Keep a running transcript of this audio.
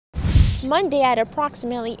Monday at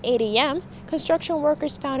approximately 8 a.m., construction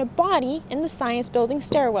workers found a body in the science building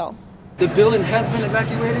stairwell. The building has been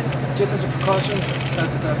evacuated just as a precaution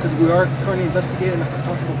because we are currently investigating a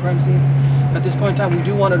possible crime scene. At this point in time, we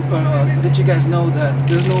do want to let you guys know that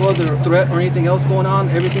there's no other threat or anything else going on.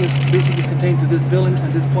 Everything is basically contained to this building.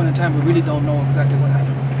 At this point in time, we really don't know exactly what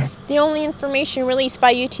happened. The only information released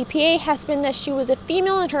by UTPA has been that she was a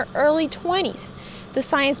female in her early 20s. The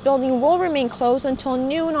science building will remain closed until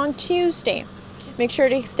noon on Tuesday. Make sure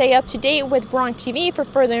to stay up to date with Bronc TV for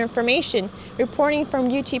further information. Reporting from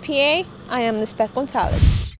UTPA, I am Lizbeth Gonzalez.